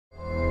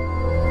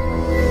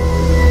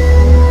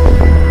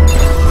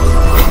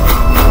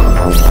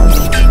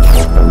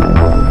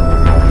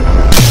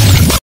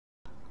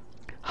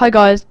Hi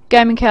guys,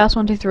 Gaming Chaos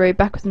 123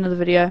 back with another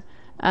video,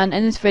 and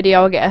in this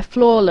video I'll get a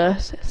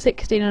flawless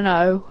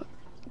 16-0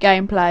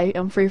 gameplay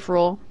on free for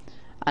all.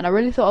 And I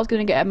really thought I was going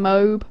to get a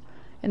MOB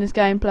in this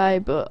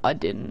gameplay, but I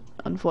didn't,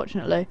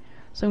 unfortunately.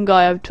 Some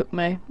guy overtook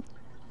me,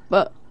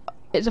 but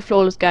it's a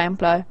flawless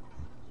gameplay.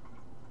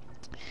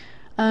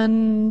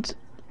 And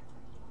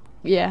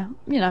yeah,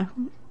 you know,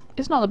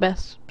 it's not the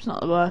best, it's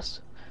not the worst.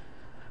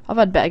 I've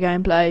had better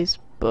gameplays,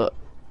 but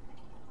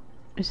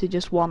this is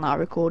just one that I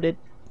recorded.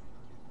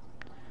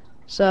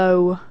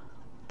 So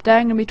today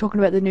I'm going to be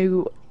talking about the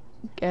new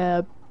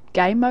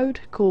game mode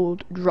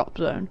called Drop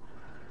Zone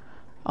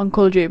on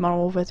Call of Duty Modern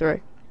Warfare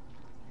 3.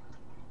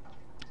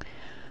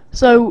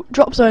 So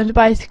Drop Zone is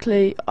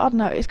basically, I don't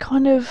know, it's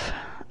kind of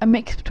a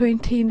mix between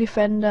Team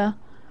Defender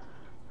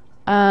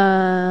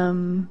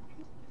and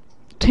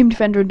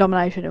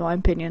Domination, in my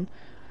opinion.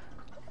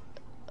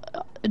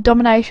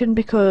 Domination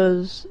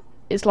because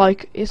it's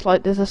like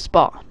there's a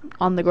spot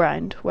on the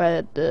ground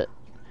where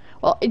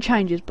well, it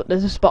changes, but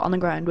there's a spot on the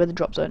ground where the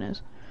drop zone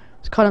is.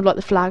 It's kind of like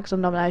the flags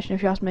on Domination,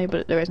 if you ask me,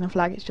 but there isn't a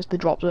flag, it's just the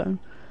drop zone.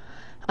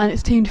 And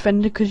it's Team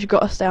Defender because you've got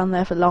to stay on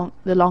there for the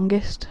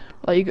longest.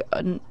 Like,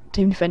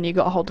 Team Defender, you've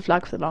got to hold the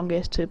flag for the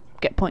longest to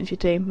get points for your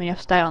team, and you have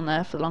to stay on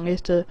there for the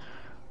longest to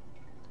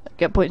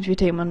get points for your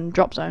team on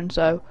drop zone.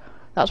 So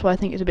that's why I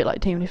think it's a bit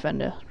like Team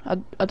Defender. I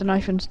don't know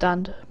if you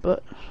understand,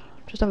 but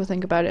just have a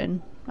think about it,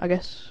 and I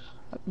guess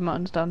you might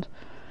understand.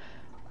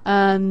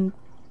 And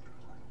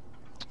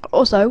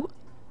also,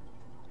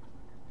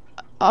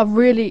 I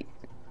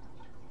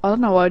don't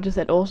know why I just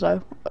said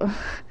also.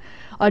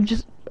 I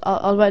was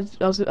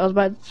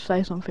about to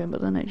say something,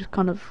 but then it just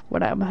kind of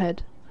went out of my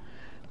head.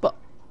 But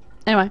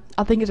anyway,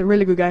 I think it's a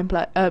really good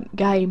gameplay. Not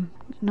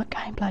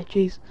gameplay.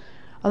 Jeez,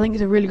 I think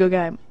it's a really good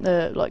game.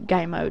 Like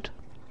game mode.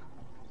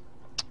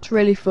 It's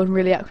really fun,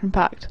 really action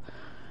packed.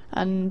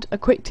 And a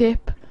quick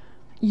tip: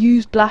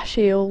 use blast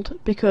shield,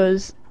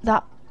 because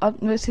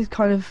this is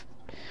kind of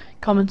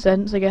common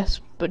sense, I guess.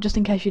 But just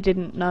in case you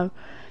didn't know.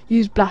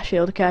 Use blast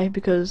shield, okay?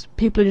 Because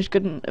people are just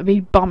going to be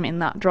bombing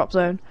that drop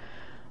zone.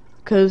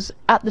 Because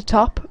at the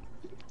top,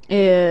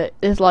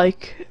 there's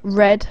like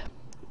red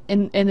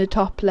in the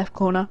top left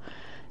corner.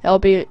 It'll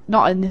be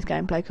not in this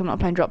gameplay because I'm not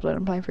playing drop zone.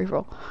 I'm playing free for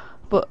all.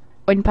 But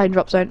when you're playing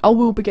drop zone, I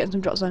will be getting some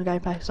drop zone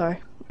gameplay. Sorry,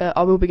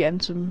 I will be getting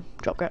some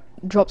drop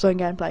zone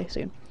gameplay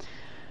soon.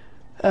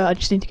 I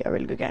just need to get a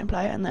really good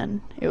gameplay, and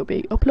then it will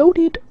be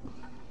uploaded.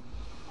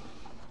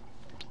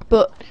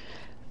 But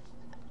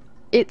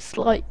it's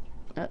like.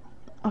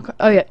 Okay.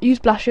 Oh yeah, use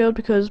blast shield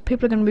because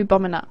people are going to be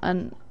bombing that,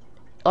 and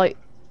like,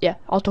 yeah,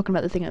 I was talking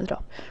about the thing at the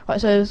top. Right,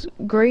 so there's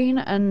green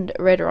and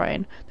red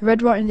writing. The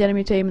red writing is the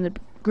enemy team, and the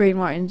green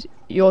writing is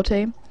your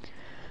team.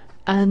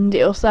 And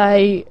it'll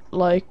say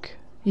like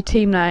your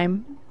team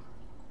name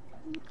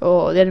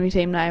or the enemy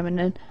team name, and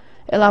then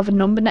it'll have a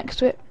number next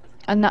to it,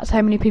 and that's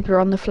how many people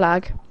are on the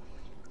flag.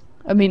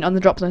 I mean, on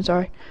the drop zone,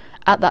 sorry,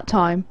 at that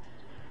time.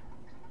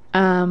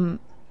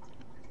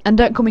 And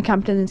don't call me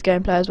camping in this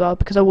gameplay as well,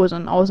 because I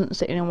wasn't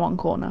sitting in one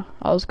corner.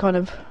 I was kind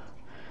of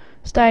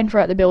staying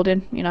throughout the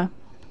building, you know.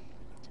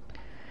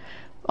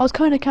 I was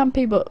kind of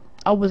campy, but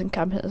I wasn't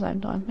camping at the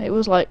same time. It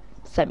was like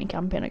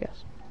semi-camping, I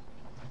guess.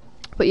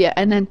 But yeah,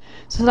 and then,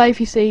 so say if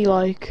you see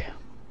like,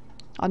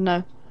 I don't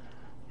know,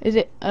 is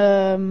it,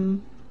 I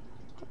don't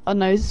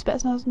know, is there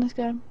Spetsnaz in this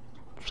game?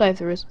 Say if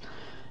there is.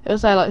 It'll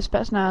say like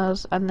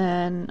Spetsnaz, and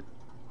then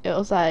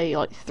it'll say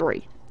like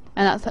 3.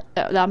 And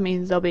that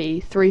means there'll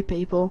be 3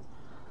 people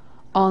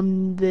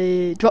on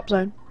the drop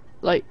zone.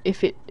 Like,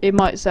 if it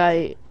might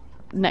say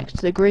next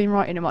to the green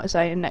writing, it might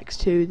say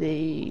next to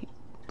the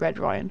red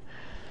writing.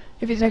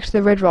 If it's next to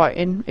the red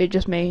writing, it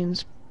just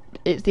means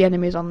it's the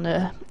enemies on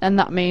there, and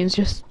that means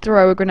just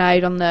throw a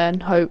grenade on there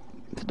and hope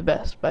for the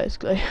best,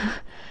 basically.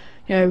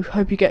 You know,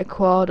 hope you get a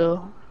quad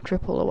or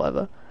triple or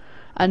whatever.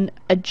 And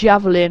a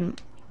javelin,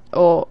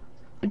 or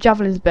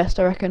javelin's best,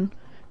 I reckon,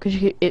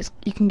 because you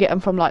can get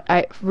them from like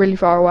really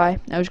far away.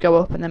 They'll just go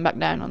up and then back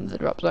down on the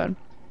drop zone.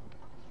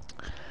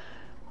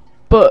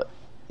 But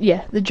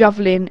yeah, the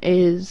javelin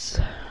is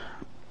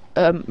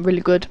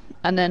really good,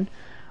 and then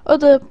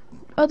other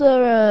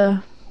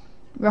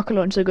rocket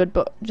launchers are good.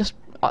 But just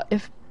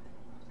if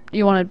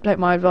you want to take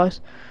my advice,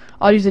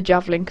 I'll use the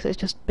javelin because it's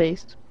just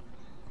beast.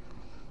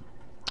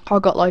 I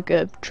got like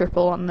a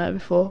triple on there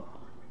before,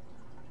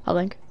 I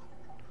think.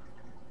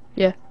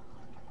 Yeah,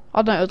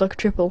 I don't know, it was like a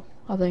triple,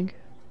 I think.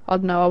 I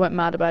don't know, I went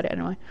mad about it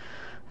anyway,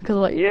 because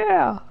I'm like,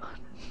 yeah,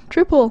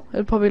 triple.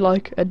 It'd probably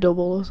like a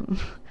double or something.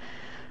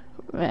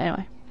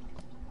 Anyway,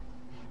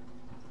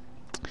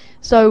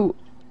 so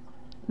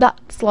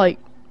that's like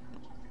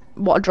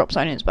what a drop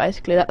zone is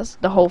basically. That's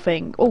the whole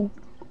thing. Oh,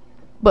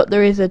 but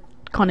there is a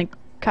kind of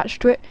catch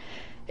to it.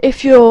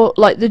 If you're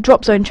like, the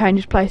drop zone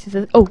changes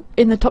places. Oh,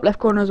 in the top left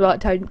corner as well,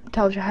 it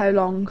tells you how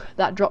long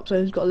that drop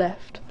zone's got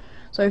left.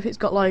 So if it's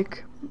got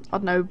like, I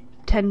don't know,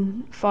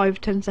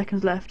 5-10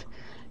 seconds left,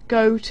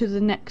 go to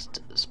the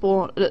next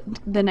spawn,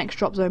 the next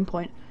drop zone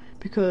point,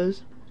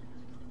 because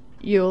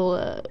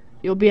you'll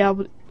be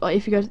able, like,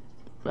 if you go,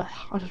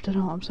 I don't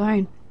know what I'm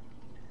saying,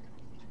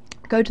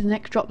 go to the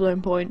next drop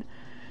zone point,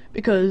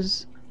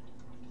 because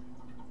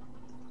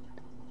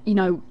you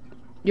know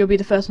you'll be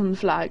the first on the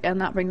flag, and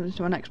that brings us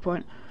to our next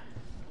point.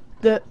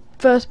 The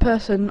first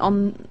person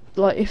on,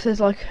 like, if there's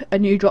like a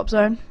new drop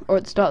zone or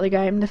at the start of the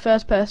game, the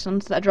first person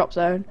onto that drop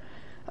zone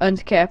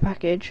earns a care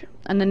package,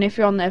 and then if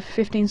you're on there for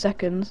 15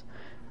 seconds,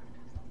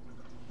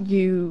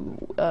 you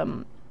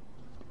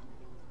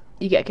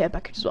get a care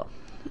package as well.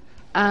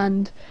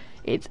 And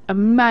it's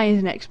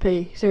amazing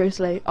XP.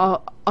 Seriously,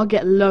 I'll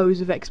get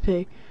loads of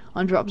XP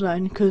on drop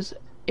zone, because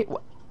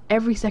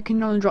every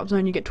second on the drop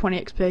zone you get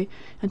 20 XP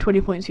and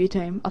 20 points for your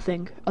team. I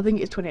think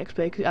it's 20 XP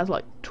because it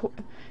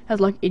has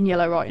like in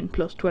yellow writing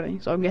plus 20,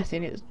 so I'm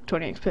guessing it's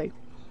 20 XP.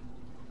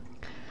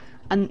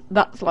 And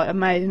that's like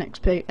amazing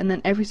XP. And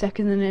then every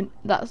second, and then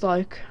that's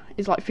like,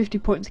 it's like 50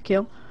 points a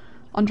kill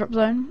on drop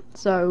zone.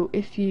 So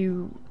if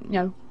you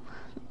know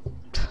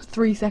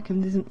 3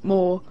 seconds isn't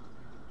more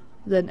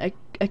than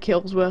a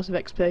kill's worth of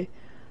XP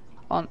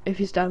on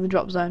if you stay in the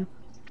drop zone.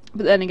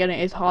 But then again,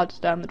 it is hard to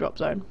stay in the drop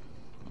zone.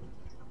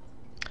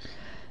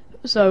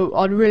 So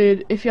I'd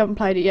really, if you haven't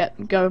played it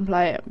yet, go and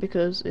play it,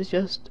 because it's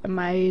just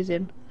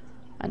amazing.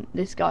 And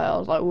this guy I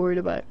was like worried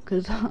about,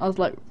 because I was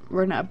like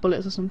running out of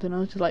bullets or something. I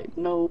was just like,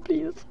 no,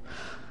 please.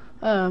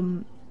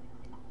 Oh,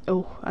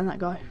 and that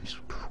guy just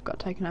got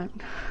taken out.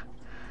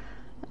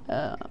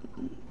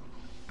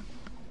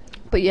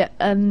 But yeah,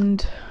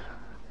 and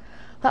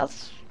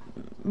that's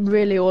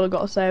really all I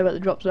got to say about the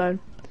drop zone.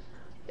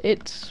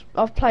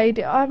 I've played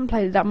it. I haven't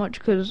played it that much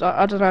because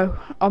I don't know.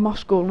 I'm off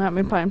school and I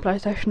haven't been playing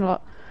PlayStation a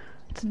lot.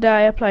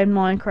 Today I played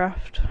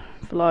Minecraft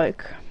for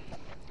like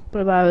a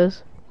couple of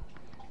hours.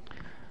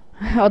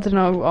 I don't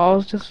know. I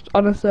was just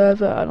on a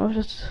server and I was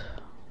just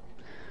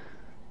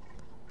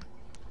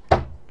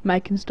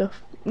making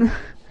stuff. And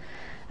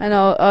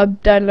I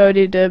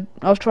downloaded.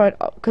 I was trying,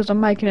 because I'm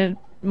making a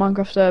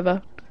Minecraft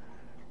server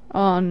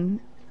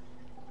on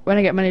when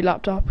I get my new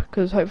laptop,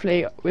 because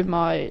hopefully with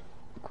my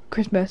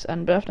Christmas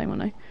and birthday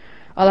money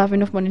I'll have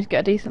enough money to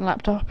get a decent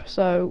laptop,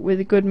 so with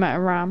a good amount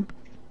of RAM,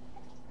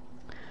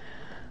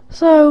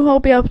 so I'll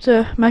be able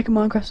to make a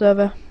Minecraft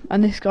server.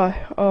 And this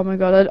guy, oh my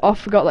god, I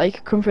forgot that he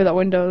could come through that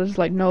window. I was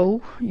like,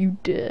 no, you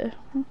dare.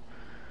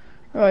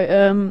 Right,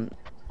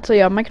 so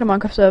yeah, I'm making a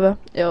Minecraft server.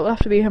 It'll have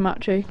to be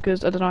Hamachi,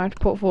 because I don't know how to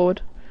put it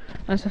forward,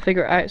 unless I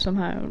figure it out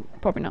somehow.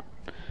 Probably not.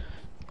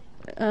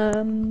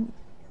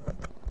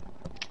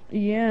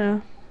 Yeah,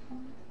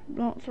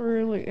 that's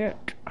really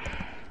it.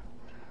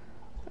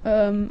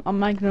 I'm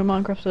making a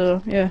Minecraft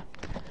server, yeah.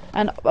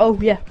 And oh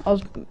yeah, I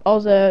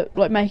was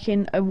like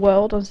making a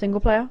world on single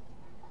player.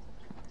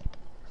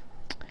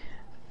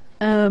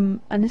 And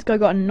this guy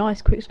got a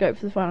nice quick scope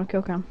for the final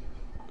kill cam.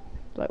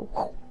 Like,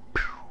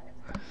 whoosh.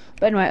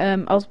 But anyway,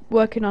 I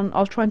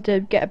was trying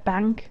to get a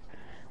bank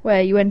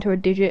where you enter a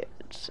digit,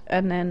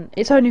 and then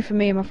it's only for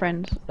me and my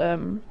friends.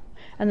 And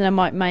then I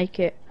might make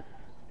it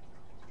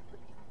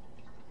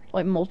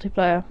like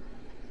multiplayer.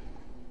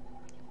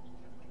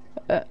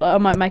 I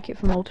might make it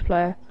for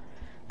multiplayer,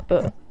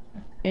 but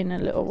in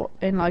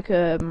like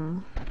a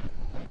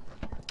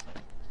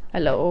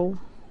little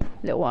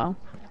while.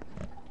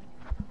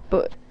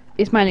 But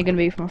it's mainly going to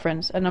be for my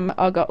friends, and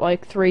I got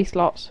like 3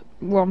 slots,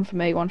 one for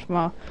me, one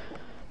for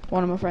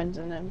one of my friends,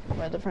 and then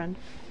my other friend.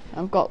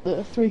 I've got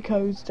the 3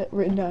 codes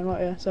written down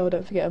right here, so I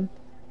don't forget them.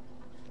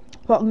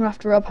 But I'm gonna have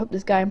to wrap up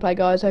this gameplay,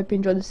 guys. Hope you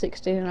enjoyed the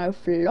 16:0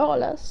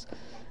 flawless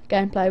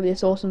gameplay with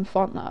this awesome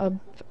font that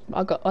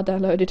I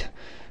downloaded.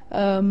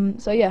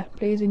 So yeah,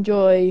 please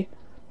enjoy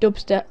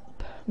dubstep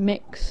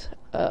mix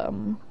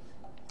on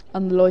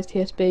the Lloyd's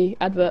TSB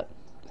advert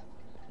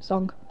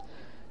song.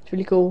 It's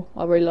really cool.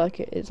 I really like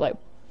it. It's like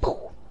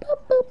boop, boop,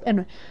 boop.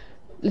 Anyway,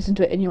 listen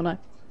to it and you'll know.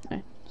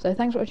 Anyway, so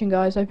thanks for watching,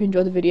 guys. Hope you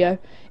enjoyed the video.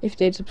 If you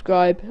did,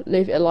 subscribe,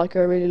 leave it a like.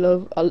 I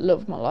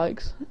love my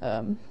likes.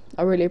 I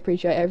really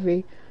appreciate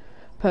every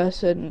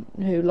person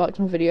who likes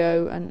my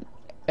video and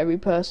every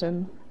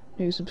person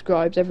who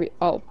subscribes.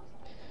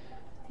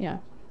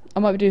 I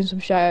might be doing some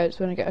shout outs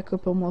when I get a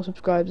couple more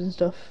subscribers and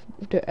stuff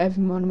to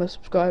every one of my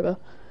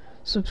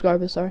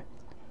subscribers, sorry.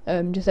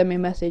 Just send me a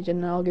message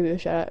and I'll give you a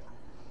shout out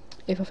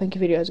if I think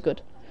your videos are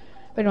good.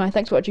 But anyway,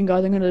 thanks for watching,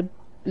 guys. I'm gonna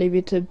leave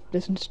you to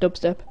listen to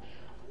dubstep.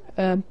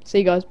 See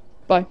you guys,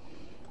 bye.